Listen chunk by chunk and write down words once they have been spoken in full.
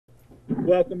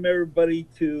Welcome everybody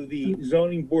to the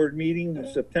zoning board meeting of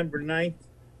September 9th,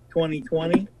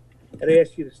 2020. I'd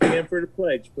ask you to stand for the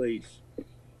pledge, please.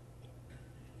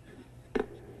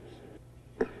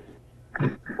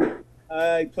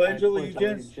 I pledge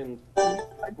allegiance to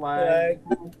the flag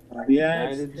of the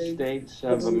United States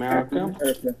of America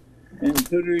and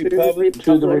to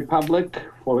the republic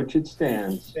for which it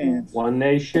stands, one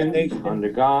nation, under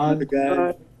God,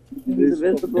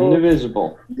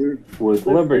 indivisible, with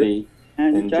liberty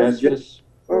and justice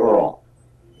for all.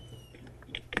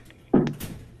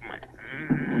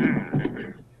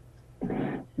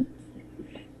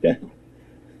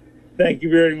 Thank you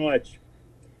very much.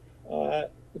 The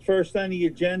first on the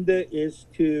agenda is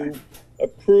to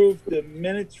approve the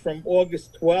minutes from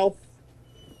August 12th.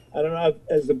 I don't know if,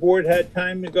 has the board had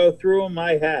time to go through them?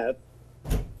 I have.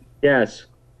 Yes.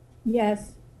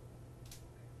 Yes.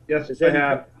 Yes, I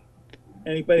have.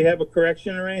 Anybody have a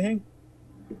correction or anything?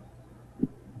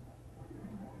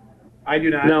 I do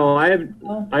not. No, I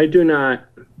do not.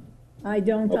 I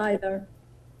don't either.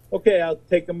 Okay, I'll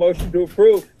take a motion to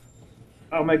approve.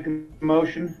 I'll make the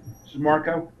motion. This is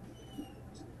Marco.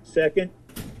 Second.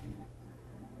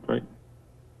 Right.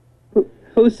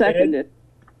 Who seconded?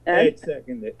 Ed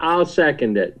seconded. I'll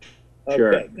second it.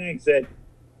 Sure. Okay, thanks, Ed.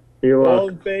 You're All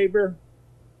welcome. in favor?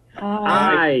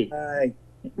 Aye. Aye.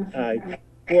 Aye.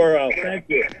 4-0. Thank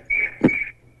you.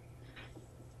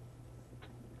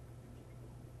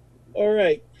 All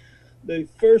right. The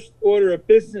first order of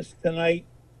business tonight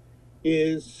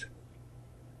is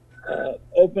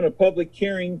open a public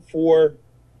hearing for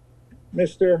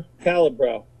Mr.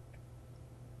 Calabro.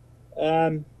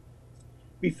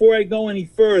 Before I go any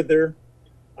further,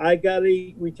 I got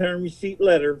a return receipt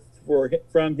letter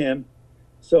from him,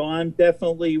 so I'm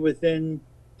definitely within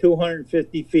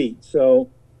 250 feet. So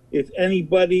if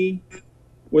anybody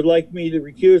would like me to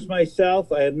recuse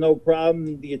myself, I have no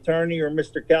problem. The attorney or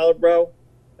Mr. Calabro,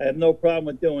 I have no problem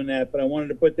with doing that, but I wanted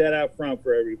to put that out front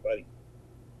for everybody.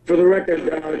 For the record,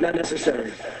 not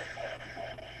necessary.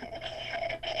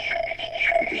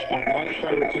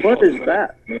 What is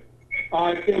that?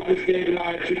 I think this Dave and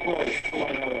I are too close to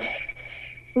one another.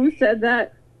 Who said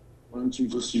that? Why don't you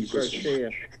just see Garcia.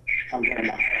 I'm going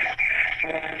now.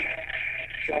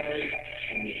 Sorry.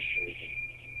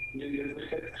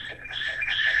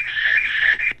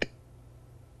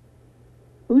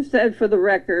 Who said for the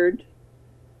record?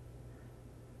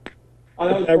 I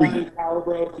was Brian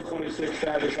Calabro to 26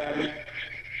 Savage Avenue.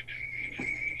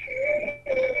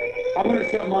 I'm going to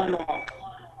shut mine off.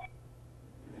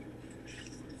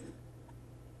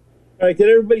 All right, did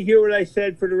everybody hear what I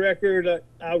said? For the record,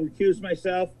 I'll recuse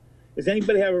myself. Does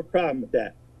anybody have a problem with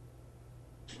that?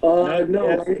 No, I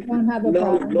don't have a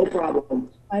problem. No problem.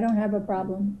 I don't have a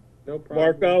problem. No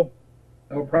problem. Marco?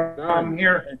 No problem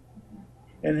here.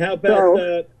 And how about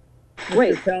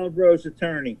Wait. Mr. Calabro's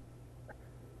attorney?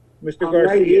 Mr. I'm Garcia?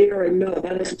 right here, and no,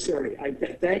 not necessary. I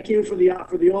thank you for the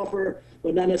offer,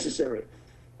 but not necessary.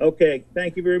 Okay,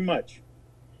 thank you very much.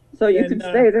 So you And, can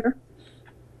stay there?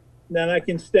 Then I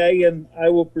can stay, and I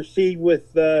will proceed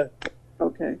with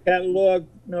Okay. catalog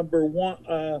number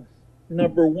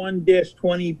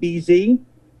 1-20BZ.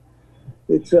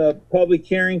 It's a public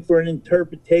hearing for an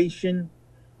interpretation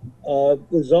of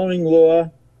the zoning law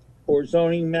or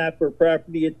zoning map or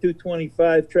property at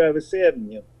 225 Travis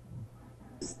Avenue.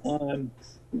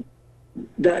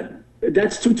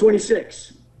 That's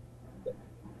 226.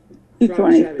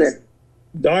 226.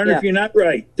 Darn Yeah. if you're not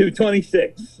right.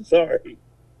 226. Sorry.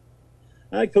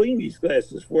 I cleaned these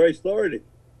glasses before I started.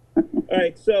 All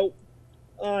right, so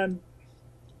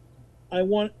I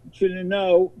want you to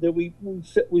know that we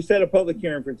set a public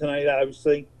hearing for tonight,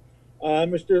 obviously.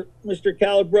 Mr.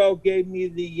 Calabro gave me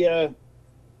the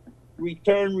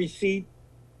return receipt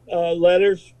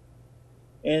letters,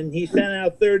 and he sent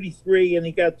out 33, and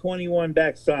he got 21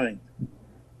 back signed.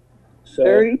 So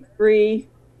 33,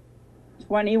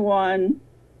 21,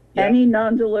 Yeah. any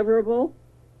non-deliverable?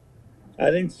 I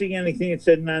didn't see anything that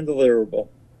said non-deliverable.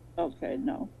 Okay,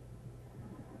 no.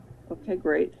 Okay,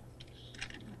 great.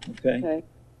 Okay. Okay,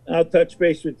 I'll touch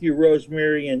base with you,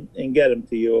 Rosemary, and get them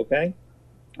to you, okay?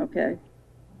 okay.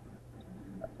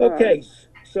 Okay,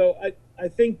 so I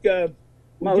think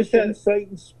we just had a site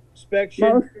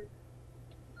inspection.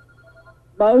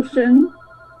 Motion,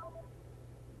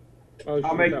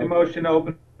 I'll make the motion to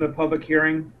open the public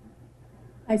hearing.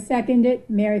 I second it.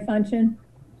 Mary Function.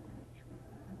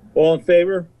 All in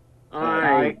favor?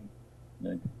 Aye.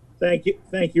 Thank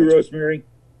you, Rosemary.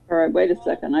 all right, wait a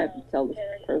second, I have to tell this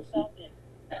person.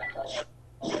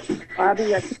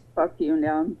 Bobby, I can talk to you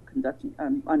now, I'm conducting,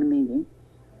 I'm on a meeting.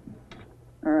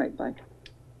 All right, bye.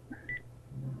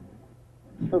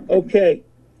 Okay,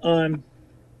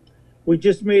 we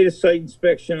just made a site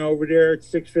inspection over there at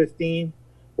 6:15.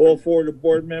 All four of the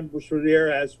board members were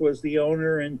there, as was the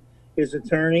owner and his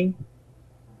attorney.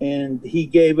 And he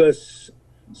gave us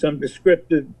some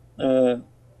descriptive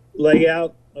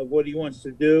layout of what he wants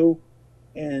to do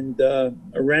and a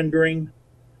rendering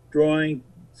drawing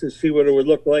to see what it would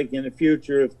look like in the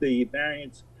future if the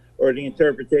variance or the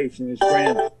interpretation is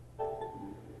granted.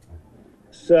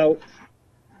 So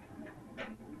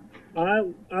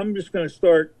I'm just going to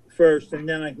start first, and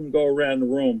then I can go around the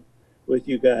room with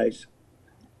you guys.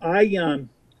 I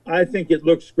think it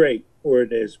looks great where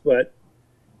it is, but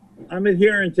I'm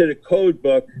adhering to the code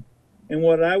book, and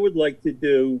what I would like to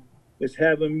do is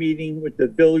have a meeting with the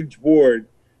village board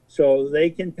so they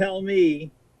can tell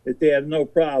me that they have no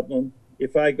problem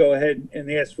if I go ahead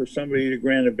and ask for somebody to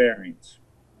grant a variance.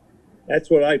 That's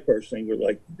what I personally would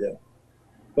like to do.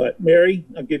 But Mary,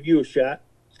 I'll give you a shot.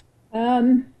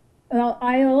 Well,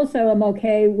 I also am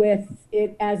okay with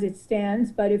it as it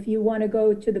stands, but if you want to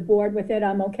go to the board with it,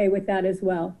 I'm okay with that as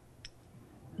well.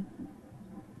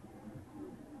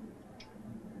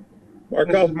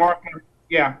 Marco? This is Marco.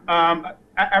 Yeah,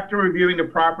 after reviewing the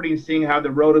property and seeing how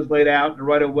the road is laid out, the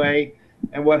right of way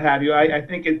and what have you, I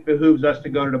think it behooves us to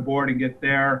go to the board and get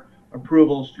their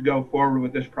approvals to go forward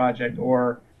with this project,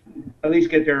 or at least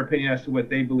get their opinion as to what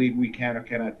they believe we can or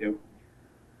cannot do.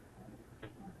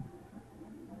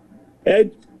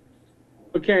 Ed?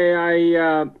 Okay,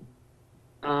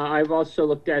 I've also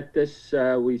looked at this.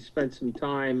 We spent some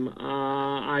time.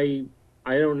 I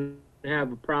don't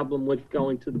have a problem with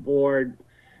going to the board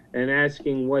and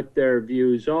asking what their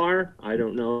views are. I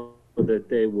don't know that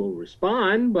they will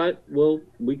respond, but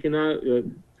we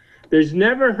can. There's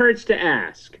never hurts to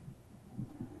ask.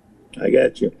 I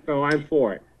got you. So I'm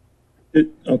for it.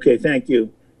 Okay, thank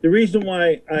you. The reason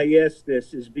why I asked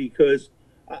this is because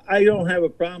I don't have a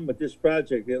problem with this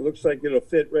project. It looks like it'll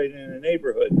fit right in the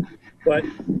neighborhood. But,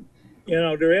 you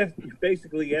know, they're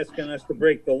basically asking us to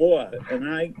break the law.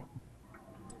 And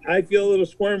I feel a little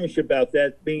squirmish about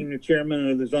that, being the chairman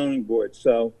of the zoning board.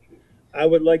 So I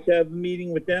would like to have a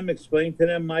meeting with them, explain to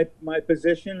them my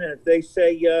position. And if they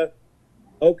say,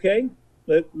 okay,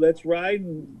 let's ride,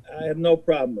 and I have no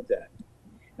problem with that.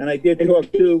 And I did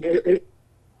talk to...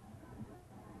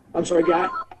 I'm sorry, guy.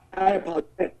 I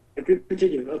apologize.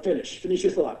 Continue. Finish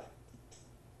your thought.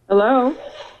 Hello?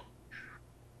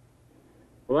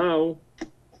 Hello?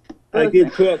 I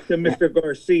did talk to Mr.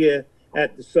 Garcia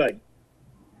at the site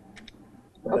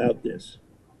about this.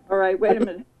 All right, wait a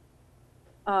minute.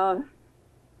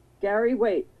 Gary,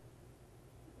 wait.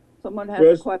 Someone has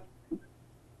Rose? a question.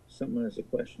 Someone has a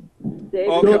question. David?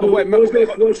 Okay, wait,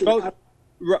 Question.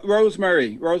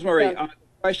 Rosemary, Yeah.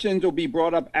 questions will be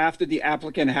brought up after the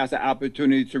applicant has the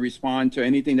opportunity to respond to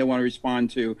anything they want to respond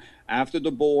to. After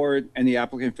the board and the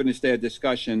applicant finish their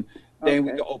discussion, then we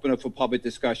Okay. can open up for public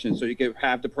discussion. So you can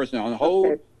have the person on hold,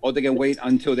 Okay. or they can wait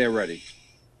until they're ready.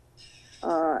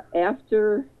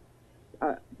 After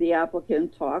the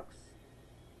applicant talks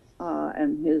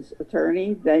and his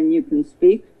attorney, then you can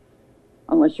speak,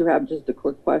 unless you have just a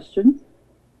quick question.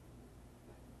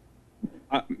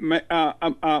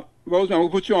 Rosemary, we'll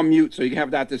put you on mute so you can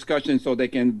have that discussion so they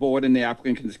can, board and the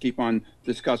applicant can just keep on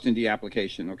discussing the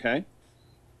application, okay?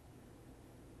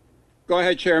 Go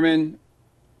ahead, Chairman.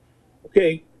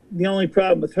 Okay, the only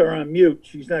problem with her on mute,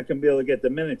 she's not gonna be able to get the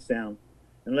minutes down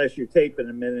unless you're taping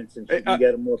the minutes and she can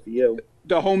get them off of you.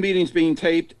 The whole meeting's being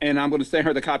taped, and I'm going to send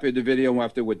her the copy of the video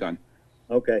after we're done.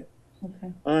 Okay.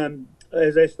 Okay.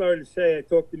 As I started to say, I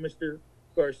talked to Mr.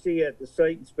 Garcia at the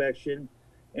site inspection,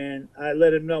 and I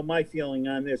let him know my feeling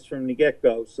on this from the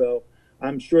get-go. So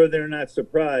I'm sure they're not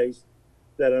surprised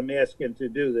that I'm asking to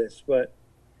do this. But,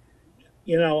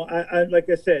 you know, I like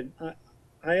I said,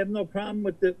 I have no problem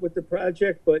with the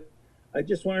project, but I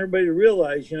just want everybody to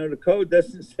realize, you know, the code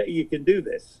doesn't say you can do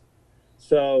this.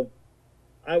 So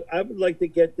I would like to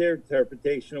get their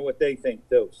interpretation of what they think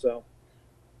too. So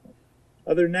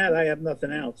other than that, I have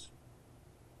nothing else.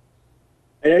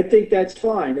 And I think that's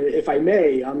fine, if I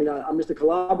may. I mean, I'm Mr.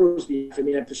 Calabro's behalf. I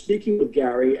mean, after speaking with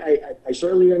Gary, I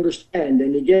certainly understand.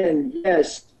 And again,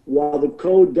 yes, while the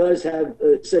code does have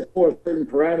set forth certain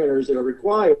parameters that are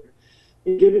required,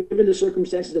 given the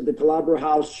circumstances that the Calabro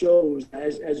house shows,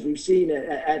 as we've seen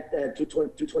at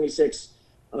 226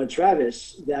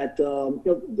 Travis, that you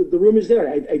know, the room is there.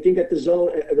 I think that the zone,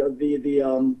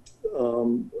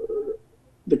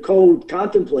 the code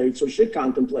contemplates or should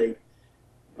contemplate.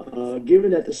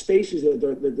 Given that the spaces,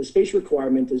 the space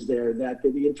requirement is there, that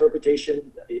the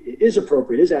interpretation is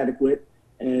appropriate, is adequate,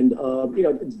 and you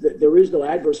know, there is no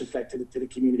adverse effect to the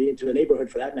community and to the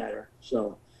neighborhood for that matter.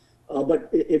 So But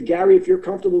if Gary, if you're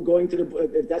comfortable going to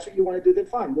if that's what you want to do, then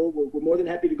fine. We're more than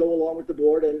happy to go along with the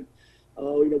board, and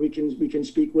we can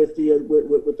speak with the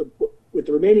with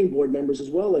the remaining board members as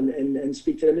well, and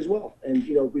speak to them as well. And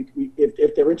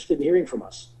if they're interested in hearing from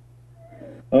us.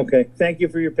 Okay, thank you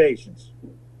for your patience.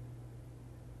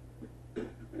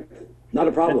 Not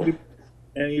a problem.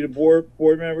 Any of the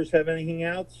board members have anything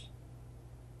else?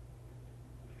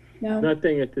 No,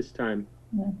 Nothing at this time.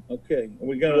 Okay, are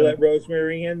we gonna let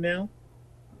Rosemary in now?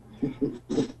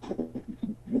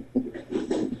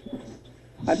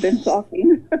 I've been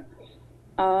talking.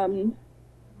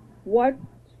 What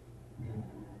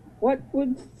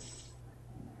would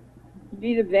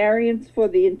be the variance for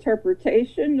the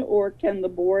interpretation, or can the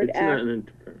board It's not act an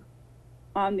interpreter.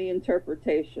 on the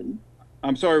interpretation?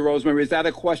 I'm sorry, Rosemary, is that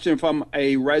a question from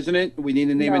a resident? We need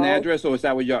a name and No. address, or is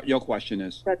that what your question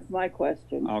is? That's my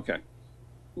question. Okay.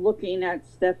 Looking at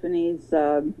Stephanie's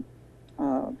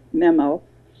memo,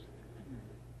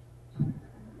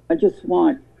 I just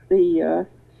want the,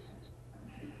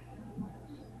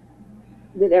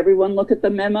 did everyone look at the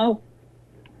memo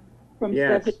from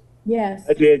Yes. Stephanie? yes,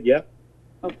 I did, yep.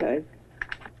 Okay.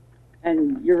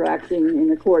 And you're acting in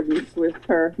accordance with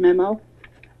her memo?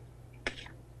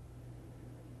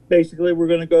 Basically, we're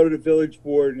gonna go to the village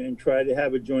board and try to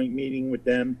have a joint meeting with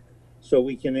them so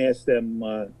we can ask them,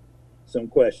 some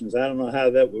questions. I don't know how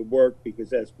that would work because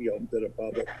that's beyond to the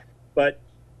public, but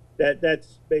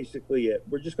that's basically it.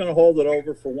 We're just gonna hold it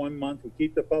over for 1 month. We'll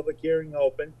keep the public hearing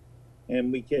open,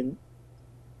 and we can,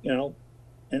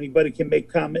 anybody can make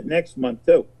comment next month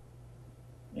too.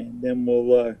 And then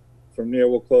we'll, from there,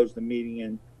 we'll close the meeting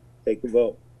and take a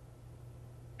vote.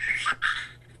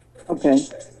 Okay.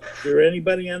 Is there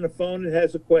anybody on the phone that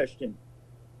has a question?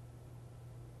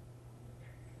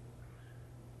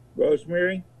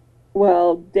 Rosemary?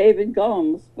 Well, David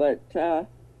Gomes, but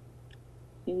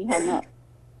he hung up.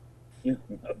 Yeah.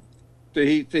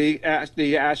 Did he ask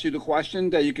you the question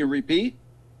that you can repeat?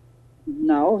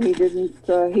 No, he didn't.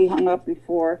 He hung up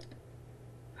before.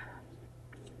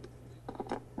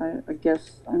 I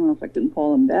guess, I don't know if I can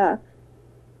call him back.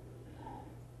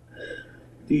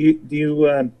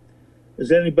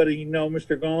 Does anybody know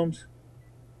Mr. Gomes?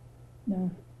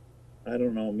 no, I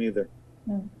don't know him either.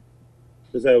 No.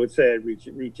 Because I would say I'd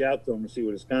reach out to him and see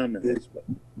what his comment is, but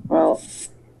Well,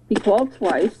 he called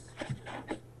twice.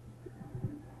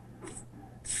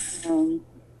 Do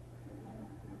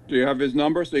you have his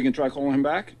number so you can try calling him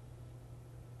back?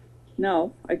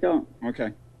 No, I don't.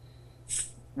 Okay.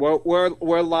 Well,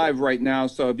 we're live right now,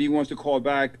 so if he wants to call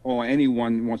back or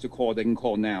anyone wants to call, they can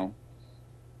call now.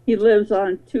 He lives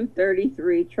on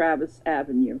 233 Travis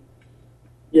Avenue.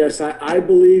 Yes, I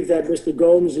believe that Mr.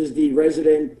 Gomes is the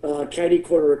resident catty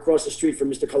corner across the street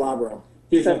from Mr. Calabro.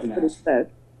 He's That's nothing what he asked.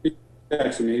 said.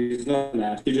 Actually, he's nothing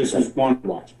asked. He just wanted to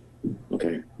watch.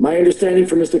 Okay. My understanding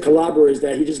from Mr. Calabro is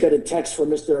that he just got a text from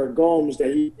Mr. Gomes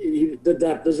that he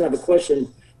doesn't have a question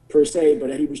per se,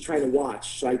 but he was trying to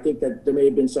watch. So I think that there may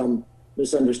have been some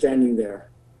misunderstanding there.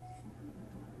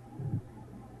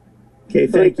 okay,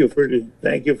 thank you for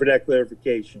that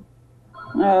clarification.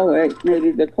 Oh, wait,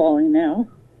 maybe they're calling now.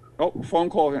 Oh, phone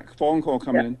call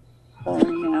coming in.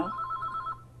 Calling now.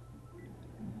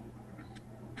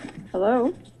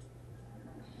 Hello?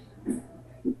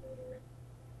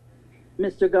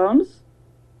 Mr. Gomes?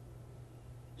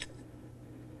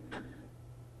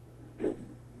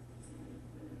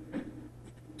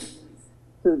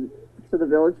 To the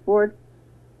village board?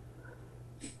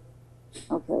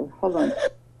 Okay, hold on.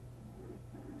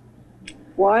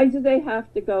 Why do they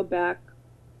have to go back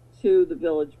to the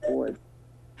village board?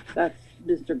 That's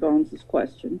Mr. Gomes's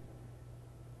question.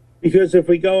 Because if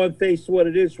we go and face what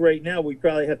it is right now, we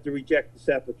probably have to reject this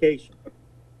application.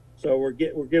 So we're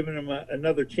giving them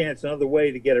another chance, another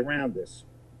way to get around this.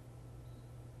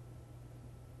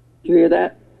 Did you hear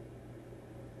that?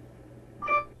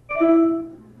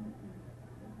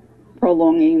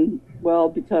 Prolonging, well,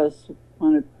 because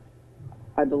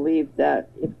I believe that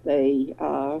if they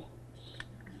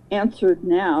answered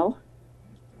now,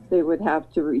 they would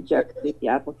have to reject the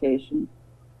application.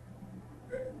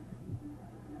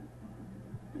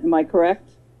 Am I correct?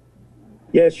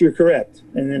 Yes, you're correct.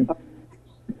 And then a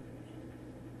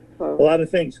So, lot of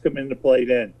things come into play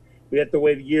then. We have to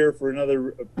wait a year for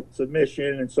another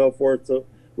submission and so forth. So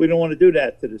we don't want to do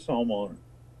that to this homeowner.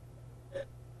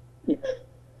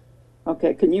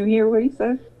 okay, can you hear what he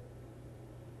said?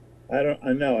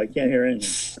 I know, I can't hear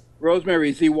anything. Rosemary,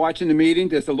 is he watching the meeting?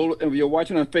 There's a little, if you're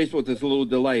watching on Facebook, there's a little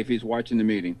delay if he's watching the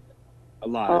meeting.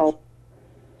 Live. Oh.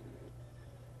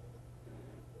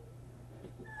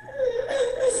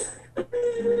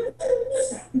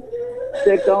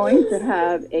 they're going to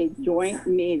have a joint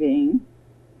meeting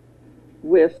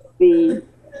with the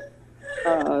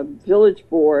village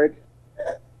board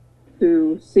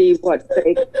to see what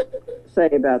they say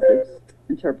about this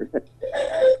interpretation.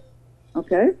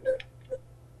 Okay?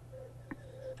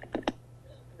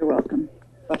 You're welcome.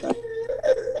 Bye-bye.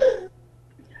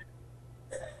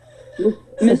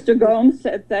 Mr. Gomes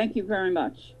said thank you very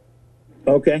much.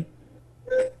 Okay.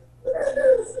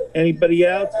 Anybody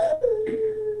else?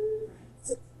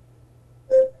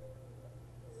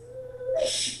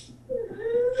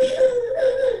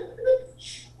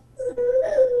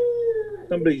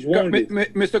 Somebody's wounded.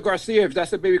 Mr. Garcia, if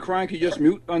that's the baby crying, can you just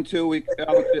mute until we,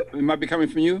 it might be coming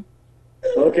from you?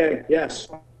 Okay, yes.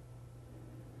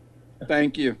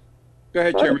 Thank you. Go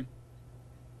ahead, Chairman.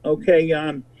 Okay,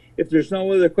 if there's no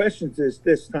other questions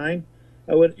this time,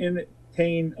 I would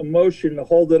entertain a motion to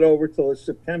hold it over till the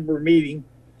September meeting,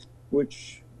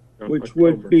 which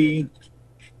would be,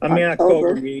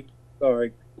 October meeting,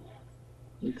 sorry.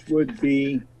 Which would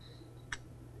be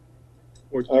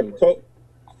October,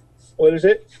 what is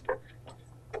it?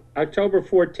 October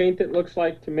 14th, it looks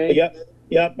like to me.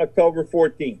 Yep, October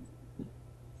 14th.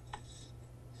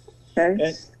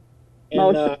 Okay. And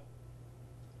Motion.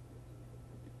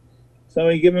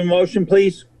 somebody give a motion,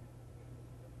 please.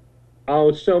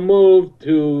 I'll so move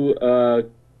to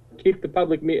keep the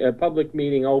public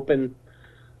meeting open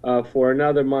for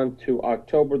another month to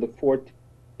October the 14th,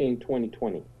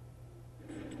 2020.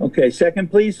 Okay,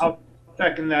 second, please. I'll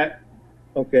second that.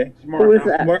 Okay. It's Who is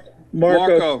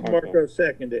Marco. that? Marco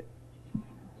seconded.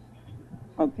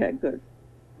 Okay, good.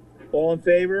 All in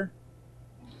favor?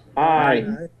 Aye.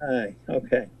 Aye,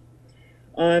 okay.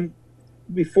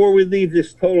 Before we leave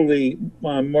this totally,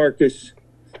 Marcus,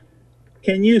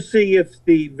 can you see if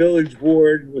the village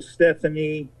board with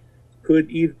Stephanie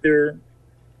could either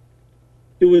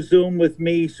do a Zoom with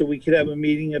me so we could have a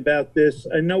meeting about this?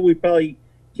 I know we probably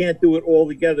can't do it all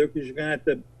together because you're gonna have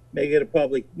to make it a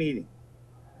public meeting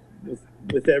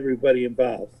with everybody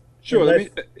involved. Sure, Unless-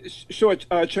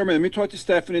 Chairman, let me talk to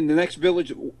Stephanie. The next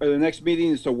the next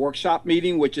meeting is a workshop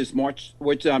meeting, which is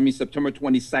September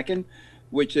 22nd,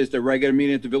 which is the regular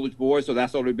meeting at the village board. So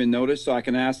that's already been noticed. So I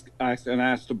can ask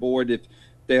the board if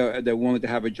they're willing to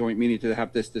have a joint meeting to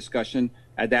have this discussion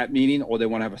at that meeting, or they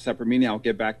want to have a separate meeting. I'll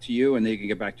get back to you and then you can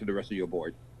get back to the rest of your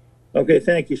board. Okay,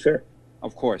 thank you, sir.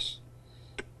 Of course.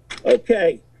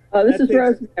 Okay. This That's is it.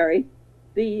 Rosemary.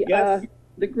 Yes.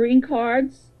 The green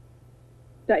cards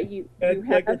that you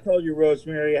Like I have, told you,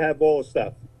 Rosemary, I have all the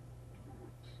stuff.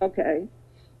 okay.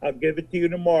 I'll give it to you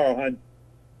tomorrow, hon.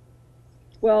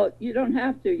 Well, you don't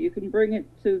have to. You can bring it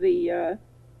to the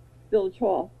village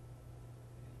hall,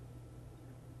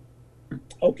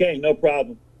 Okay, no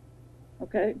problem.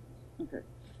 okay? Okay.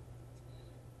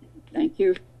 Thank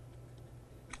you.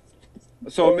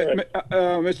 So, All right.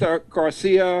 Mr.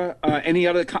 Garcia, any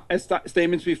other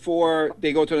statements before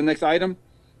they go to the next item?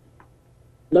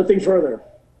 Nothing further.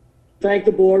 Thank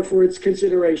the board for its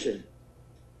consideration.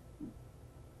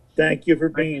 Thank you for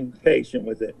being patient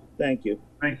with it. Thank you.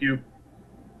 Thank you.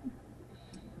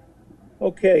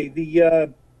 Okay,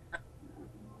 the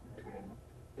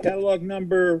catalog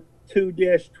number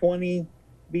 2-20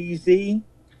 BZ.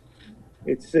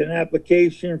 It's an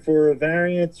application for a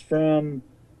variance from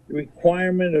the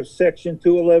requirement of section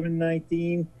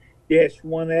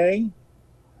 211-19-1A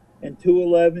and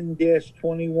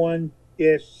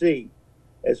 211-21-C,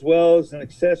 as well as an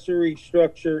accessory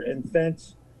structure and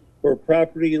fence for a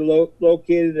property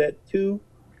located at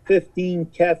 215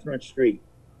 Catherine Street.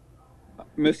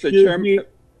 Mr. Chairman.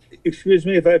 Excuse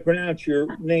me if I pronounce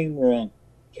your name wrong.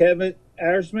 Kevin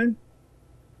Arsman?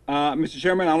 Mr.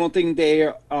 Chairman, I don't think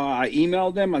I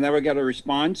emailed them. I never got a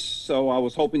response. So I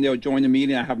was hoping they'll join the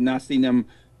meeting. I have not seen them.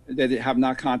 They have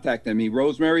not contacted me.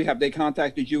 Rosemary, have they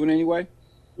contacted you in any way?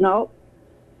 No,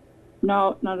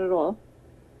 not at all.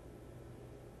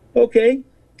 Okay.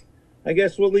 I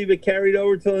guess we'll leave it carried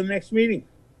over till the next meeting.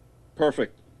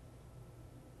 Perfect.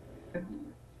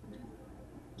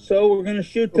 So we're gonna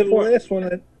shoot to the last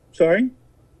one. Sorry?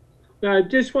 I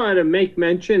just wanted to make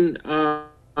mention,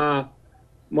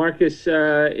 Marcus,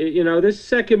 this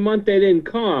second month they didn't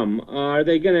come. Are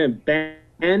they going to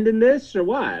abandon this or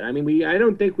what? I mean, I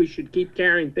don't think we should keep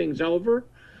carrying things over.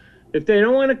 If they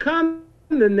don't want to come,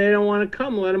 then they don't want to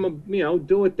come. Let them,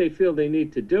 do what they feel they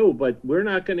need to do. But we're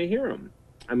not going to hear them.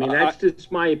 I mean, that's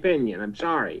just my opinion. I'm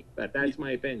sorry, but that's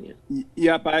my opinion.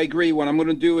 Yep, I agree. What I'm going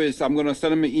to do is I'm going to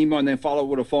send them an email and then follow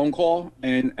with a phone call.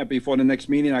 And before the next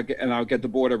meeting, I'll get the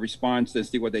board a response and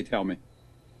see what they tell me.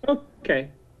 Okay.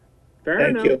 Fair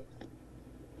enough. Thank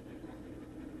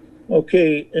you.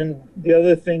 Okay, and the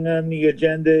other thing on the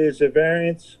agenda is a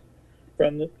variance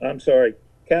from the, I'm sorry,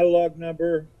 catalog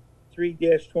number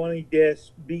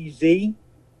 3-20-BZ.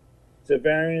 It's a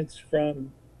variance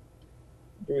from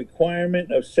the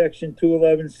requirement of section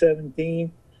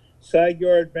 211-17, side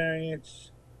yard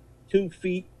variance, 2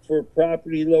 feet for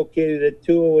property located at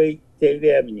 208 Tate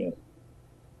Avenue.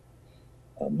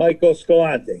 Michael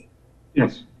Scalante.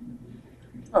 Yes.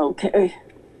 Okay.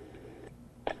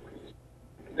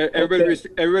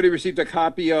 Everybody received a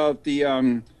copy of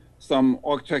the, some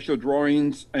architectural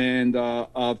drawings and,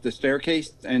 of the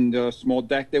staircase and the small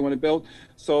deck they want to build.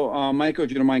 So, Michael,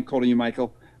 if you don't mind calling you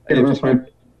Michael. Yeah, that's fine.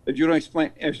 If you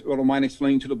don't mind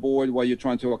explaining to the board what you're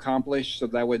trying to accomplish, so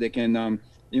that way they can,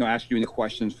 you know, ask you any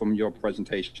questions from your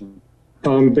presentation.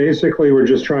 Basically, we're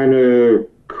just trying to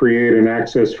create an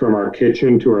access from our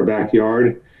kitchen to our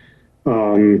backyard.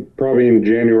 Probably in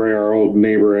January, our old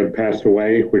neighbor had passed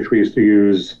away, which we used to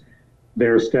use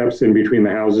their steps in between the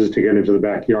houses to get into the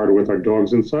backyard with our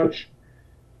dogs and such.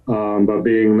 But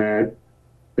being that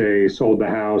they sold the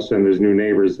house and there's new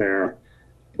neighbors there,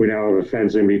 we now have a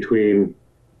fence in between,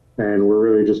 and we're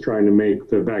really just trying to make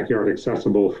the backyard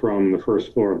accessible from the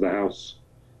first floor of the house,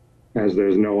 as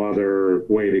there's no other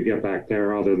way to get back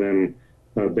there other than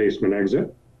a basement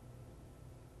exit.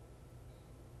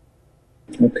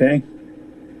 Okay.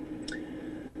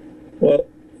 Well,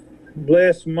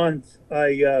 last month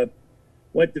I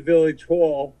went to Village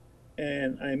Hall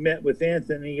and I met with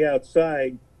Anthony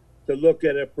outside to look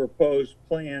at a proposed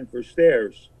plan for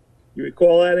stairs. You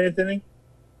recall that, Anthony?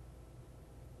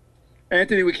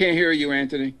 Anthony, we can't hear you,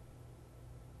 Anthony.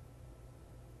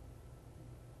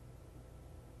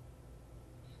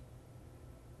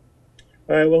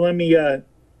 All right, well, let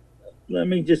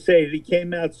me just say that he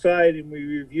came outside and we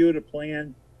reviewed a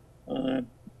plan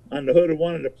on the hood of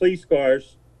one of the police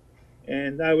cars,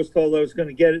 and I was told I was going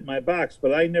to get it in my box,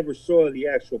 but I never saw the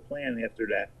actual plan after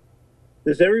that.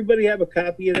 Does everybody have a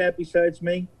copy of that besides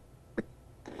me?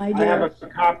 I I have do. a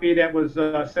copy that was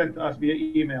sent to us via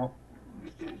email.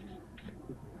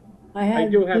 I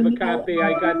do have a email- copy.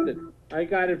 I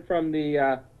got it from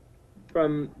the,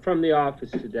 from the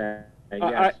office today.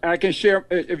 Yes. I can share,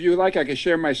 if you like, I can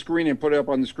share my screen and put it up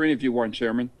on the screen if you want,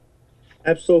 Chairman.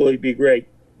 Absolutely, be great.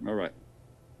 All right.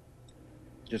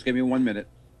 Just give me 1 minute.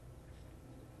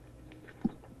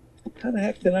 How the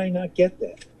heck did I not get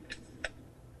that?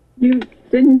 You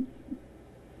didn't.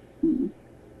 You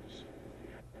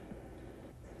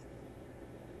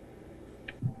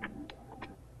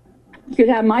could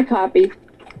have my copy.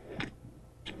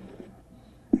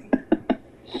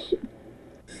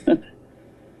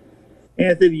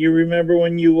 Anthony, you remember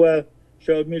when you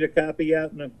showed me the copy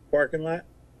out in the parking lot?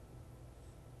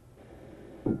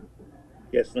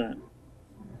 Guess not.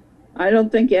 I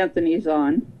don't think Anthony's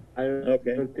on. I don't,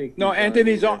 Okay. don't think. No, he's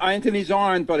Anthony's either. on, Anthony's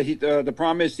on, but the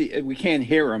problem is we can't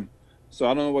hear him. So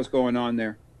I don't know what's going on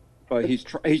there. But he's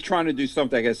trying to do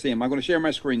something. I can see him. I'm going to share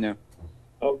my screen now.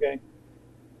 Okay.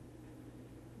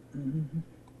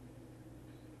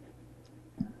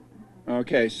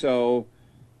 Okay, so,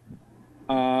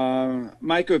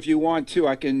 Michael, if you want to,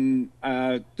 I can,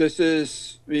 this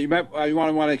is, you want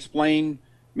to explain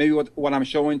maybe what I'm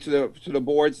showing to the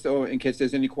board, so in case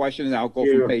there's any questions, I'll go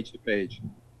Yeah. from page to page.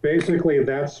 Basically,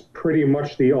 that's pretty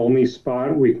much the only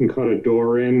spot we can cut a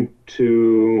door in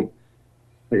to,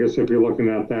 I guess if you're looking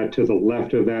at that, to the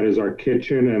left of that is our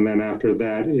kitchen, and then after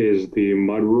that is the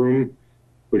mudroom,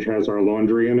 which has our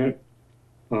laundry in it.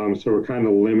 So we're kind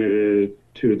of limited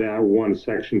to that one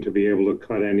section to be able to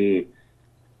cut any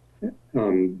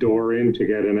door in to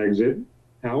get an exit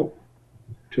out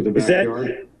to the Is that-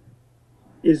 backyard.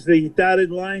 Is the dotted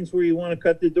lines where you want to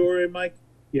cut the door in, Mike?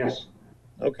 Yes.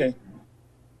 Okay.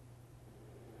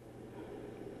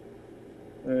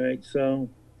 All right, so,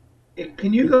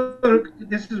 Can you go,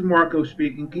 this is Marco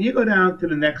speaking, can you go down to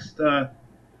the next,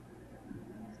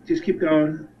 just keep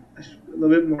going, just a little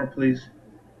bit more, please.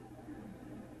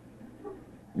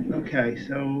 Okay,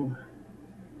 so,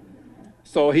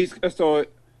 So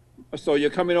so you're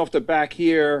coming off the back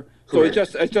here. So it's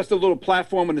just a little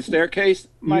platform and a staircase,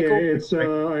 Michael? Yeah, it's,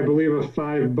 I believe, a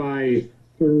 5x3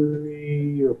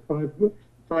 or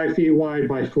 5 feet wide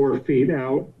by 4 feet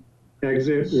out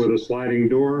exit with a sliding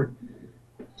door.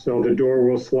 So the door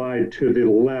will slide to the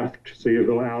left, so you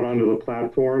go out onto the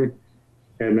platform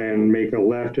and then make a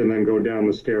left and then go down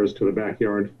the stairs to the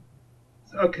backyard.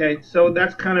 okay, so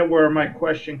that's kind of where my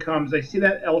question comes. I see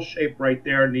that L shape right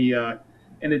there in the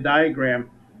diagram,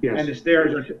 and the Yes,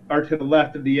 stairs are to the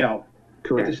left of the L. If the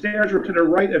correct. stairs were to the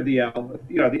right of the L,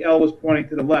 you know, the L was pointing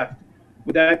to the left,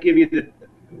 would that give you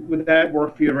would that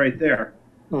work for you right there?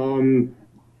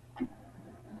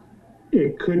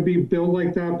 It could be built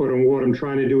like that, but what I'm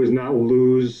trying to do is not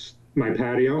lose my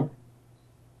patio.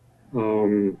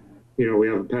 You know, we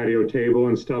have a patio table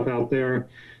and stuff out there.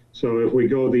 So if we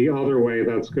go the other way,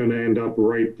 that's going to end up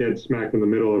right dead smack in the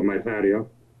middle of my patio,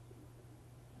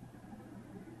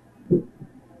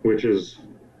 which is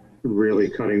really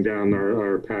cutting down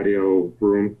our patio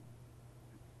room.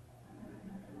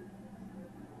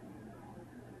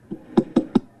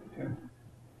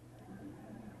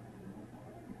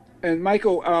 And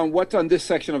Michael, what's on this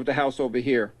section of the house over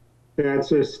here?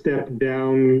 That's a step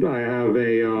down. I have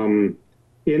a,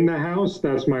 in the house,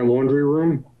 that's my laundry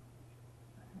room.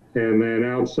 And then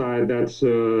outside, that's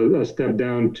a step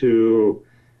down to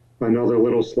another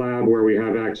little slab where we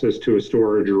have access to a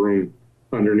storage room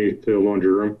underneath the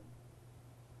laundry room,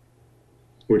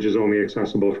 which is only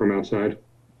accessible from outside.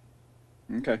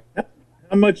 Okay.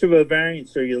 How much of a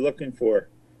variance are you looking for?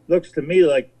 Looks to me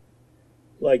like,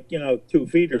 you know, 2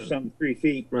 feet or something, 3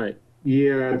 feet. Right.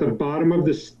 Yeah, at the bottom of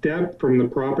the step from the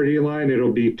property line,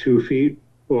 it'll be 2 feet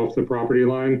off the property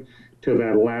line to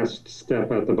that last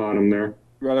step at the bottom there.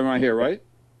 Right around here, right?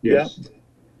 Yes. Yeah.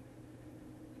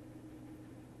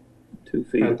 2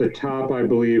 feet. At the top, I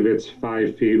believe it's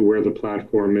 5 feet where the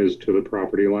platform is to the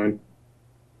property line.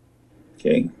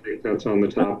 Okay. I think that's on the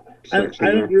top I section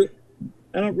don't there.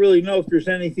 I don't really know if there's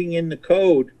anything in the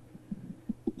code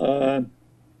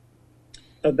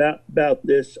about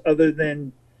this other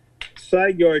than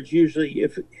side yards. Usually,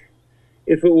 if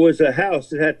it was a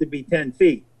house, it had to be 10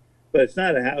 feet, but it's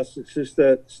not a house; it's just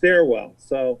a stairwell.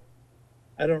 So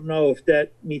I don't know if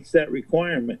that meets that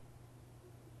requirement.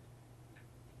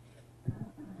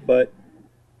 But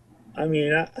I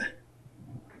mean, it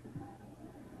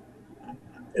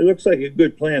looks like a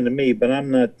good plan to me, but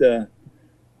I'm not.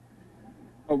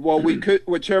 Well, we could,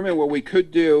 well, Chairman, what we could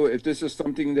do, if this is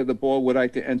something that the board would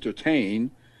like to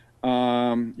entertain,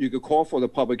 you could call for the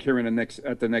public hearing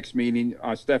at the next meeting.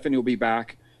 Stephanie will be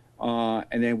back,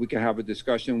 and then we can have a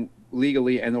discussion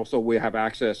legally, and also we have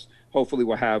access. Hopefully,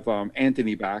 we'll have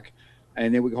Anthony back,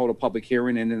 and then we can hold a public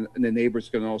hearing, and then the neighbors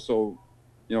can also,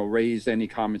 you know, raise any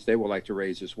comments they would like to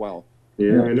raise as well.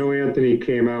 Yeah, I know Anthony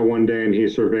came out one day and he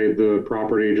surveyed the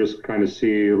property, just kind of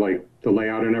see like the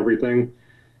layout and everything.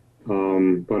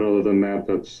 But other than that,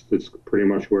 that's pretty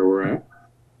much where we're at.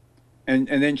 And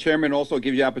then Chairman also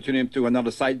gives you opportunity to do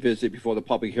another site visit before the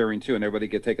public hearing too, and everybody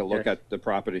can take a look at the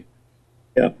property.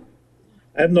 Yeah,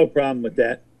 I have no problem with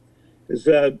that. Is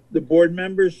the board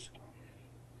members?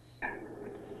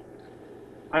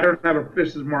 I don't have a,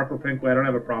 this is Marco Finkley. I don't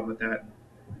have a problem with that.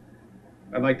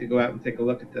 I'd like to go out and take a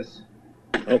look at this.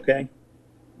 Okay.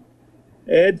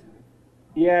 Ed?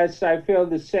 Yes, I feel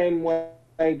the same way,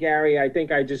 Gary. I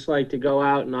think I just like to go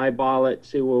out and eyeball it,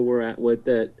 see where we're at with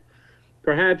it.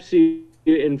 Perhaps,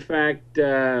 in fact,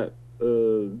 the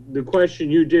question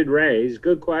you did raise,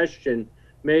 good question.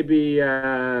 Maybe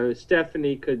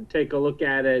Stephanie could take a look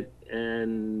at it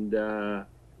and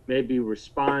maybe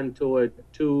respond to it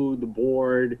to the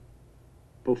board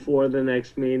before the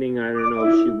next meeting. I don't know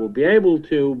if she will be able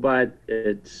to, but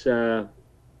it's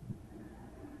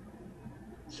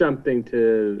something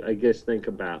to, I guess, think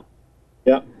about.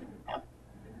 Yeah.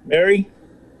 Mary?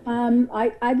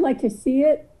 I'd like to see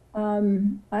it.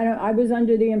 I was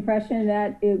under the impression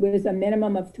that it was a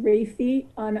minimum of 3 feet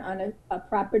on a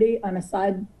property, on a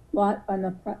side lot on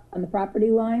the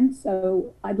property line.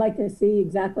 So I'd like to see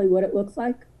exactly what it looks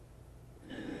like.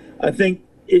 I think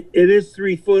it is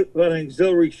 3 foot on an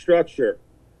auxiliary structure.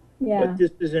 Yeah. But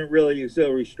this isn't really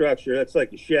auxiliary structure. That's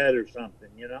like a shed or something,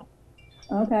 you know?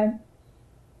 Okay.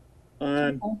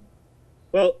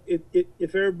 Well,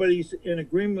 if everybody's in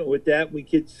agreement with that, we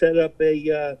could set up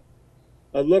a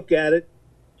look at it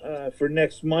for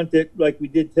next month, like we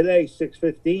did today,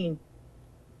 6:15.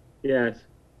 Yes.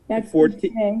 That's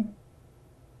 14th.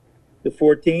 The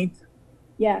 14th.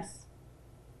 Yes.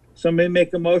 Somebody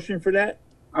make a motion for that?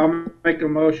 I'll make a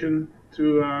motion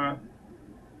to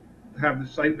have the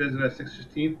site visit at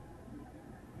 6:15.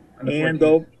 And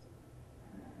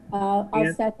I'll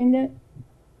And- second it.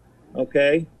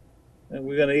 okay. And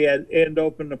we're gonna add and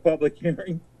open the public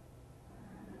hearing.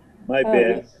 My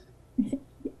bad.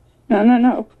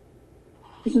 No.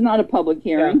 This is not a public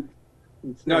hearing.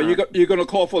 It's No, not. you're going to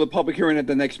call for the public hearing at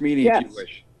the next meeting if you Yes.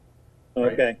 wish.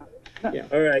 Okay. Yeah.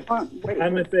 All right. Wait,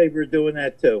 I'm in favor of doing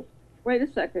that too. wait a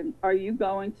second. Are you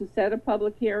going to set a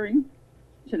public hearing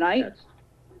tonight?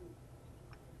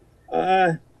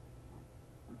 Yes.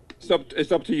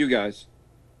 It's up to you guys.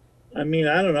 I mean,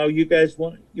 I don't know. You guys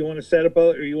want to set up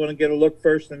or you want to get a look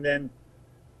first and then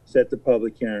set the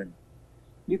public hearing?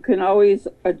 You can always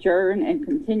adjourn and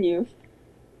continue.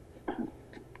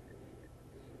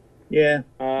 Yeah.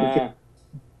 Uh,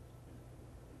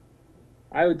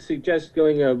 I would suggest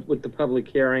going with the public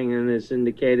hearing, and as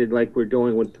indicated, like we're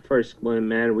doing with the first one,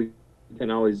 man, we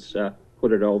can always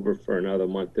put it over for another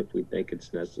month if we think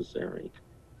it's necessary.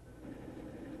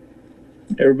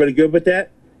 Everybody good with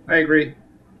that? I agree.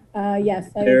 Yes,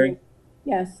 I Mary? agree.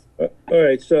 Yes, All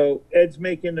right, so Ed's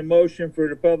making the motion for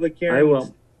the public hearing. I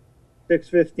will.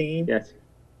 6:15. Yes.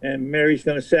 And Mary's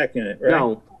gonna second it, right?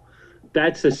 No,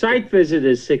 that's the site visit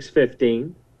is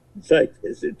 6:15. Site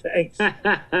visit, thanks.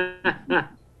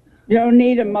 You don't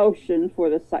need a motion for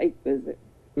the site visit.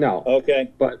 No,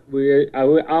 Okay, but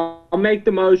I'll make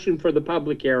the motion for the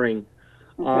public hearing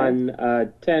Okay.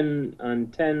 on 10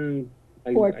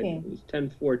 14. It was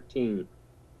 10/14.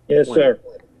 yes, sir.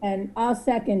 and I'll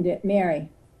second it. Mary?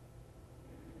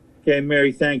 Okay,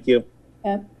 Mary, thank you.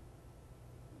 Yep.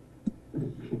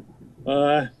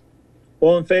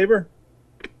 All in favor?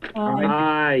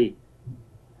 Aye.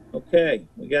 Okay,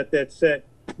 we got that set.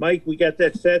 Mike, we got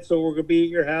that set, so we're gonna be at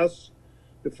your house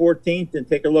the 14th and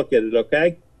take a look at it,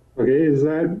 okay? Okay, is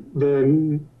that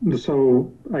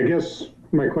so I guess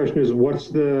my question is, what's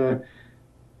the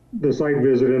site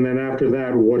visit, and then after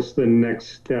that, what's the next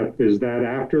step? Is that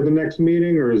after the next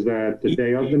meeting, or is that the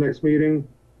day of the next meeting?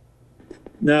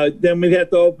 Now, then we'd have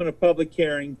to open a public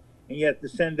hearing, and you have to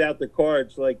send out the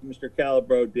cards like Mr.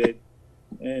 Calabro did.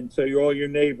 And so all your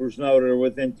neighbors know they're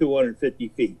within 250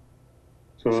 feet.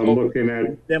 So I'm looking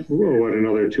at, what,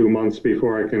 another 2 months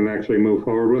before I can actually move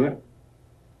forward with it?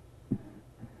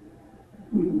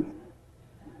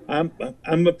 I'm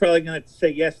probably gonna have to say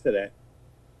yes to that.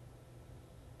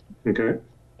 Okay.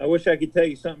 I wish I could tell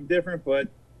you something different, but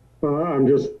I'm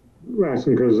just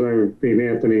asking because I mean,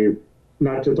 Anthony,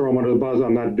 not to throw him under the bus,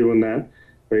 I'm not doing that.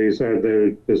 But he said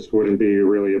that this wouldn't be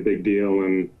really a big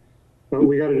deal, but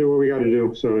we got to do what we got to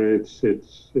do. So it's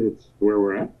where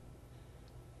we're at.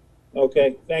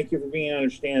 okay, thank you for being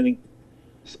understanding.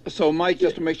 So Mike,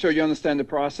 just to make sure you understand the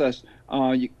process,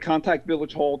 you contact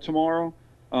Village Hall tomorrow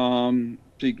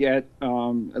to get a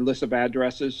list of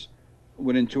addresses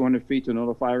within 200 feet to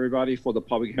notify everybody for the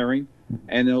public hearing.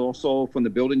 And then also from the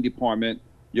building department,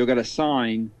 you got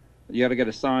to get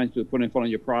a sign to put in front of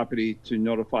your property to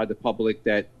notify the public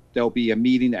that there'll be a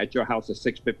meeting at your house at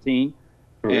 6:15.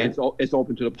 Okay. And it's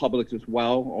open to the public as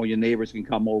well, or your neighbors can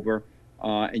come over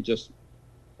and just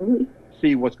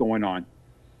see what's going on.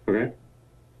 Okay.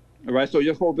 All right, so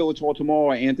just call Village Hall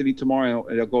tomorrow, Anthony tomorrow,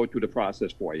 and they'll go through the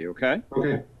process for you, okay?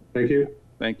 Okay. Thank you.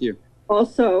 Thank you.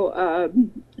 Also,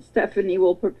 Stephanie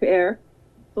will prepare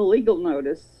the legal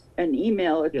notice and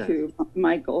email it Yes. to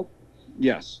Michael.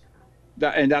 Yes.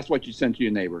 And that's what you send to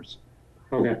your neighbors.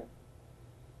 Okay.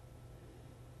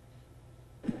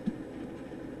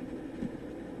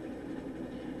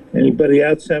 Anybody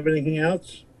else have anything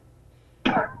else?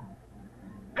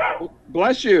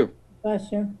 Bless you.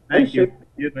 Bless you. Thank you.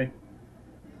 Excuse me.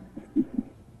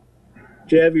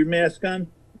 Do you have your mask on?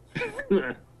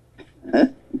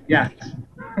 Yes.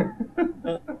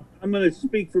 I'm going to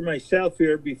speak for myself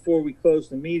here before we close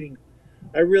the meeting.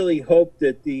 I really hope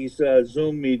that these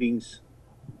Zoom meetings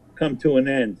come to an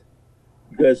end,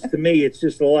 because to me, it's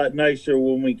just a lot nicer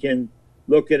when we can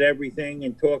look at everything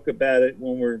and talk about it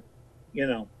when we're,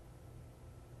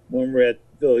 when we're at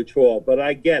Village Hall. But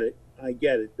I get it,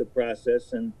 the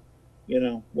process, and,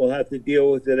 we'll have to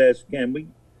deal with it as we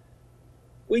can.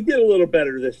 We did a little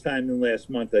better this time than last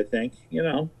month, I think,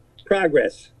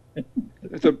 progress.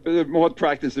 It's the more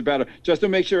practice, the better. Just to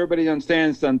make sure everybody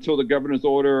understands, until the governor's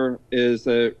order is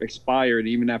expired,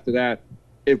 even after that,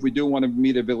 if we do want to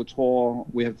meet at Village Hall,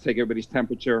 we have to take everybody's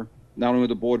temperature, not only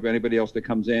the board, but anybody else that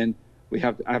comes in. I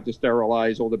have to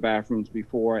sterilize all the bathrooms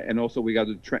before, and also we got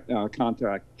to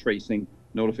contact tracing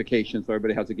notifications. So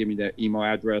everybody has to give me their email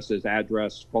addresses,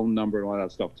 address, phone number, and all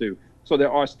that stuff too. So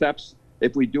there are steps.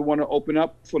 If we do want to open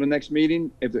up for the next meeting,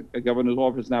 if the governor's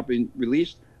order has not been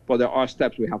released, but there are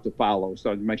steps we have to follow. So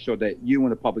to make sure that you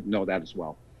and the public know that as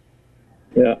well.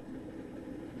 Yeah.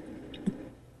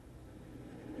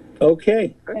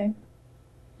 Okay. Okay.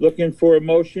 Looking for a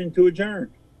motion to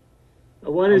adjourn.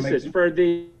 What is this for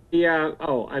the? I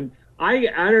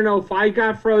don't know if I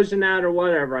got frozen out or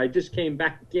whatever. I just came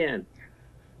back in.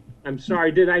 I'm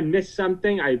sorry. Did I miss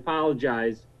something? I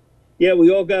apologize. Yeah,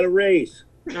 we all got a raise.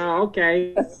 Oh,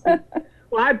 okay.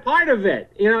 Well, I'm part of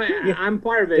it. I'm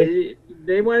part of it.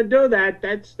 They want to do that.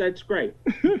 That's great.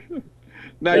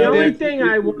 Now, The you only didn't- thing you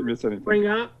I didn't want miss to anything. bring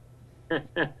up,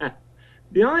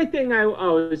 the only thing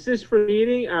is this for the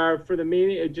meeting or for the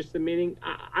meeting, or just the meeting?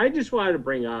 I just wanted to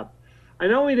bring up, I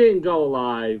know we didn't go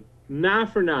live,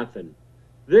 not for nothing.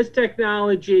 This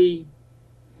technology,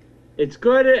 it's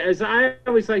good, as I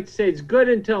always like to say, it's good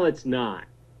until it's not.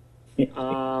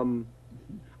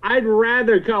 I'd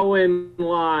rather go in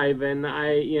live, and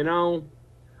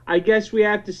I guess we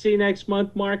have to see next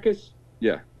month, Marcus.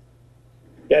 Yeah.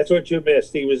 That's what you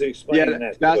missed. He was Yeah, explaining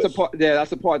that. that's the part. Yeah, that's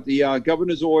the part. The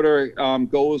governor's order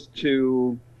goes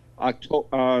to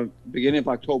October, beginning of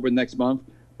October next month.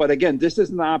 But again, this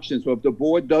is an option. So if the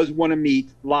board does want to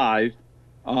meet live,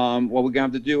 what we're gonna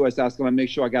have to do is that's gonna make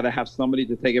sure I gotta have somebody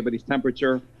to take everybody's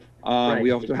temperature. Right.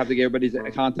 We also have to get everybody's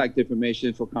contact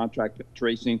information for contract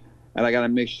tracing, and I gotta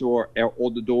make sure all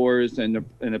the doors and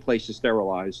the place is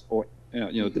sterilized or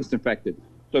disinfected.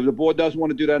 So if the board does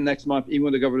want to do that next month, even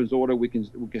with the governor's order, we can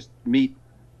meet.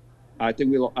 I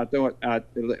think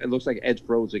it looks like Ed's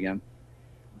froze again.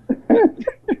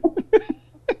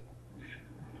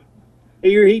 Hey,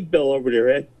 your heat bill over there,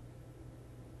 Ed.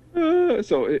 There's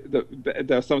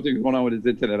something going on with his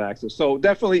internet access. So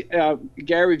definitely,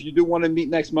 Gary, if you do want to meet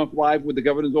next month live with the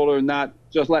governor's order or not,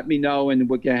 just let me know and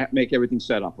we can make everything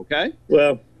set up. Okay?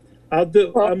 Well, I'm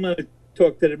going to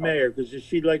talk to the mayor because if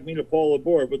she'd like me to poll the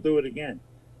board, we'll do it again.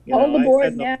 Poll the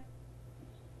board now.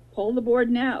 Poll the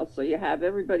board now, so you have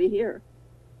everybody here.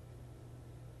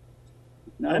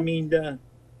 No? I mean,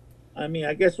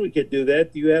 I guess we could do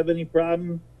that. Do you have any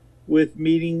problem with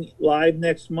meeting live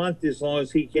next month as long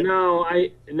as he can? No,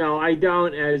 I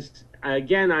don't. As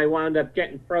again, I wound up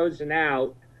getting frozen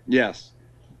out. Yes.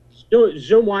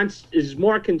 Zoom is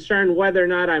more concerned whether or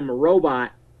not I'm a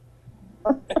robot.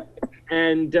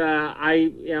 And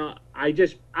I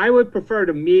would prefer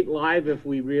to meet live if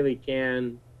we really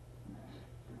can.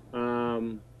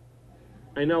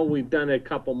 I know we've done it a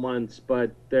couple months,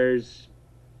 but there's,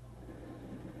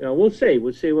 we'll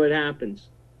see what happens.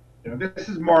 This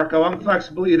is Marco. I'm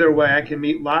flexible either way. I can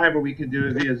meet live or we can do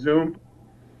it via Zoom.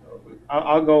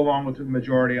 I'll go along with the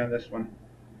majority on this one.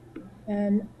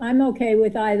 And I'm okay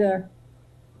with either.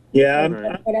 Yeah,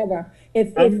 Whatever.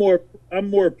 I'm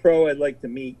more pro. I'd like to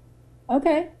meet.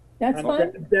 Okay, that's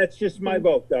fine. That's just my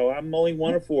vote, though. I'm only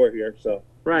one of four here, so.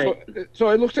 Right. So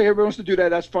it looks like everyone wants to do that.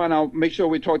 That's fine. I'll make sure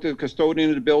we talk to the custodian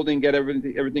of the building, get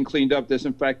everything cleaned up,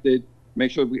 disinfected,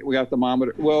 make sure we got the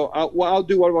thermometer. Well, I'll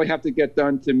do what I have to get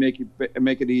done to make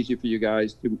it easy for you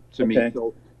guys to meet.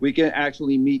 So we can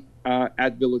actually meet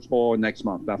at Village Hall next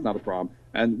month. That's not a problem.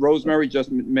 And Rosemary,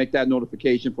 just make that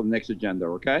notification for the next agenda,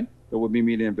 okay? So we'll be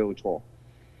meeting in Village Hall.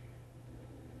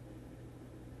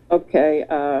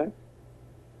 Okay.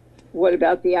 What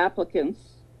about the applicants?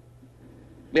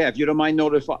 Yeah, if you don't mind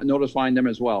notifying them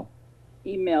as well.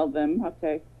 Email them,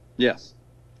 okay. Yes.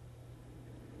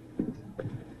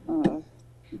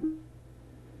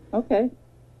 Okay.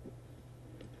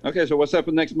 Okay, so what's up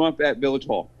for next month at Village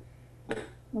Hall?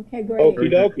 Okay, great.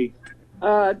 Okie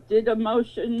dokie. Did a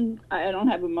motion, I don't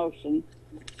have a motion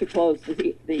to close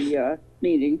the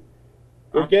meeting.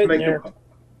 We're getting there.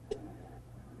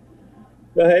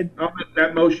 Go ahead. I'll make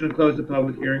that motion to close the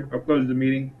public hearing or close the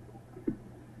meeting.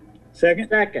 Second?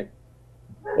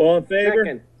 All in favor?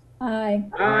 Second. Aye.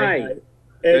 Aye.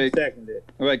 Ed seconded.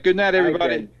 All right, good night,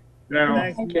 everybody. Now,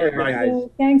 Thanks, Marcus.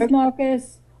 Thanks,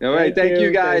 Marcus. All right, thank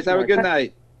you guys. Thanks, Have a good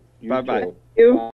Marcus. night. Bye-bye. You.